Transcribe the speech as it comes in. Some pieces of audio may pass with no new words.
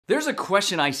There's a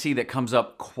question I see that comes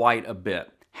up quite a bit.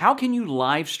 How can you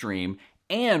live stream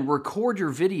and record your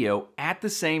video at the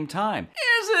same time?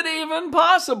 Is it even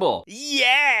possible?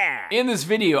 Yeah! In this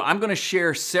video, I'm going to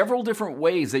share several different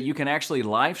ways that you can actually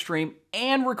live stream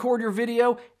and record your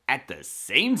video at the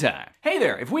same time. Hey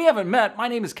there, if we haven't met, my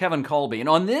name is Kevin Kolbe, and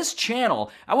on this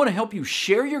channel, I want to help you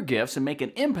share your gifts and make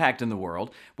an impact in the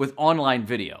world with online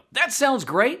video. That sounds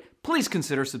great? Please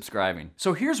consider subscribing.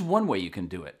 So here's one way you can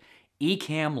do it.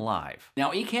 Ecamm Live. Now,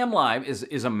 Ecamm Live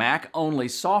is a Mac-only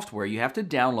software. You have to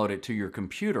download it to your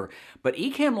computer, but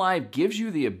Ecamm Live gives you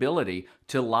the ability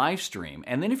to live stream,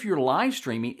 and then if you're live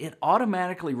streaming, it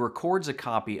automatically records a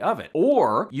copy of it.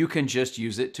 Or you can just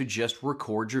use it to just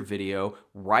record your video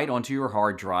right onto your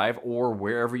hard drive or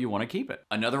wherever you want to keep it.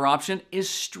 Another option is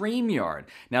Streamyard.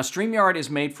 Now, Streamyard is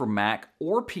made for Mac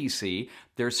or PC.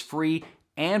 There's free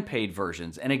and paid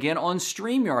versions. And again, on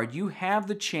Streamyard, you have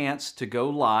the chance to go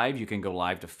live. You can go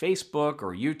live to Facebook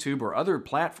or YouTube or other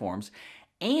platforms.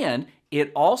 And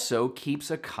it also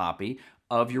keeps a copy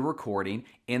of your recording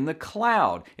in the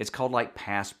cloud. It's called like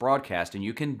past broadcast, and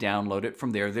you can download it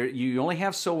from there. You only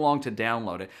have so long to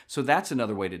download it, so that's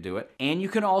another way to do it. And you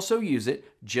can also use it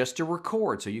just to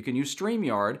record. So you can use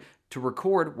Streamyard to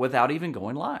record without even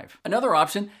going live. Another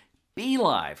option,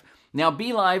 BeLive. Now,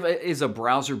 BeLive is a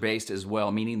browser-based as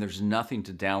well, meaning there's nothing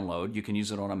to download. You can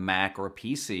use it on a Mac or a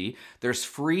PC. There's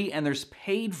free and there's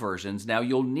paid versions. Now,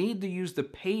 you'll need to use the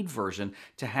paid version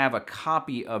to have a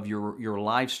copy of your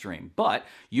live stream. But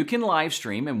you can live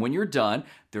stream, and when you're done,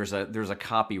 there's a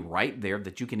copy right there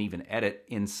that you can even edit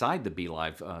inside the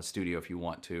BeLive studio if you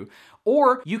want to.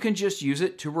 Or you can just use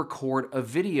it to record a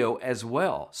video as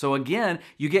well. So again,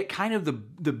 you get kind of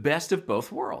the best of both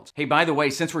worlds. Hey, by the way,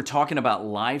 since we're talking about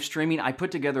live streaming, I put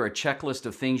together a checklist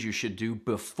of things you should do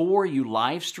before you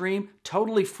live stream,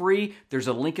 totally free. There's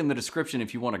a link in the description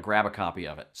if you want to grab a copy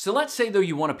of it. So let's say though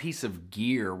you want a piece of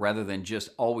gear rather than just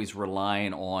always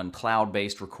relying on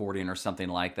cloud-based recording or something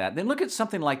like that, then look at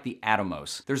something like the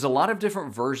Atomos. There's a lot of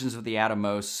different versions of the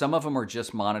Atomos. Some of them are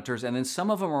just monitors, and then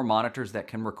some of them are monitors that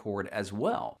can record as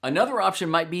well. Another option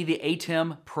might be the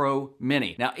Ecamm Pro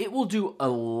Mini. Now, it will do a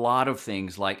lot of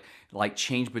things like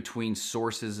change between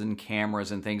sources and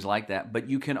cameras and things like that, but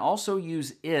you can also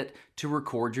use it to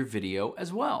record your video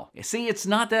as well. You see, it's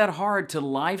not that hard to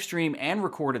live stream and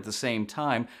record at the same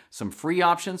time. Some free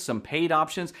options, some paid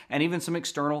options, and even some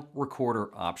external recorder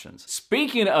options.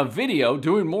 Speaking of video,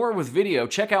 doing more with video,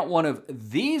 check out one of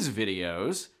these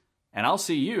videos, and I'll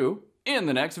see you in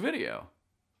the next video.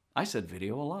 I said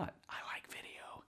video a lot.